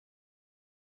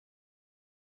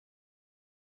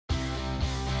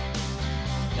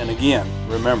And again,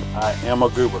 remember, I am a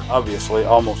goober, obviously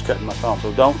almost cutting my thumb,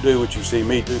 so don't do what you see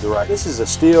me do the right. This is a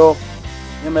STHIL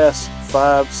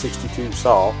MS562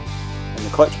 saw, and the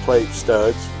clutch plate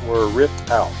studs were ripped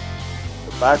out.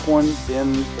 The back one,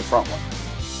 then the front one.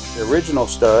 The original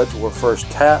studs were first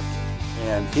tapped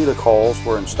and helicoils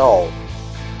were installed.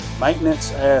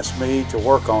 Maintenance asked me to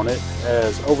work on it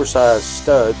as oversized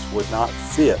studs would not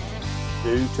fit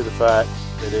due to the fact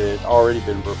that it had already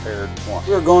been repaired once.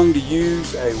 We are going to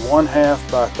use a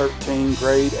 1/2 by 13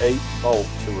 grade 8 bolt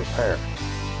to repair.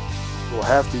 We'll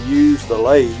have to use the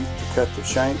lathe to cut the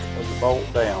shank of the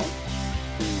bolt down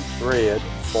to thread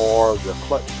for the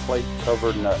clutch plate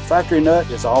covered nut. Factory nut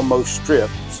is almost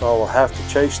stripped, so I'll have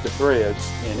to chase the threads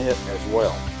in it as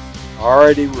well. I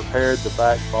already repaired the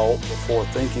back bolt before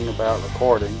thinking about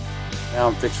recording. Now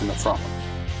I'm fixing the front one.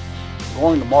 I'm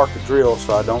going to mark the drill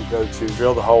so I don't go to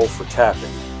drill the hole for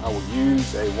tapping. I will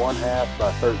use a 1/2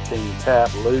 by 13 tap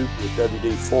lubed with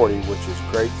WD-40, which is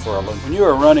great for aluminum. When you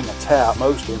are running a tap,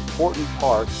 most important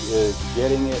part is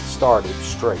getting it started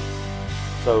straight.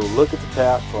 So look at the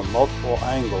tap from multiple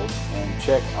angles and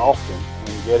check often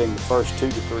when getting the first 2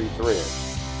 to 3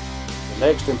 threads. The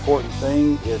next important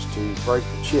thing is to break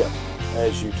the chip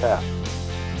as you tap.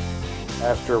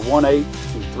 After 1/8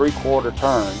 to 3/4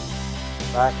 turn,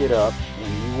 back it up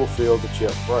and you will feel the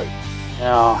chip break.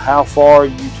 Now, how far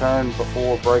you turn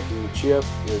before breaking the chip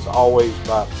is always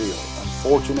by feel.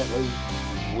 Unfortunately,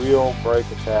 you will break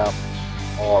a tap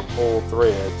or pull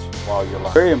threads while you're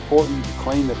learning. Very important to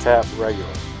clean the tap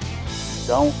regularly. If you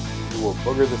don't, you will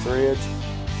booger the threads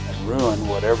and ruin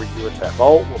whatever you are tapping. The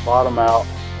bolt will bottom out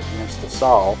against the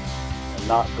saw and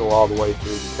not go all the way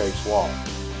through the case wall.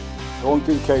 Going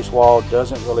through the case wall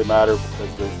doesn't really matter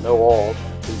because there's no oil in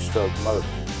a 2-stroke motor.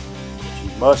 But you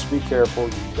must be careful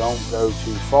you don't go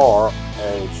too far,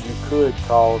 as you could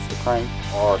cause the crank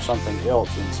or something else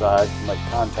inside to make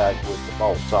contact with the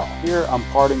bolt saw. Here I'm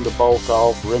parting the bolt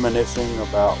off, reminiscing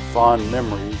about fond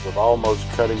memories of almost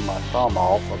cutting my thumb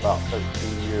off about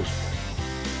 13 years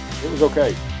ago. It was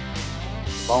okay.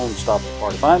 The bone stopped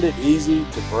parting. Find it easy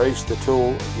to brace the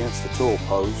tool against the tool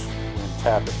post when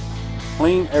tapping.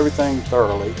 Clean everything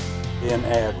thoroughly, then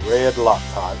add red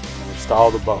Loctite and install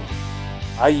the bolt.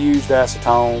 I used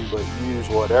acetone, but use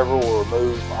whatever will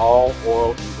remove all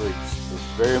oil and grease.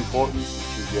 It's very important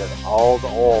that you get all the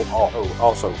oil off. Oh,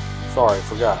 also, sorry, I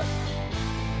forgot.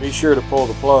 Be sure to pull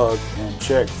the plug and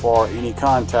check for any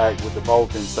contact with the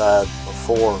bolt inside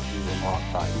before using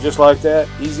Loctite. And just like that,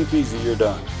 easy peasy, you're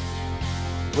done.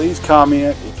 Please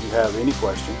comment if you have any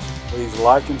questions. Please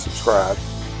like and subscribe.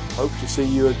 Hope to see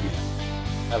you again.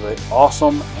 Have an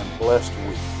awesome and blessed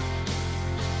week.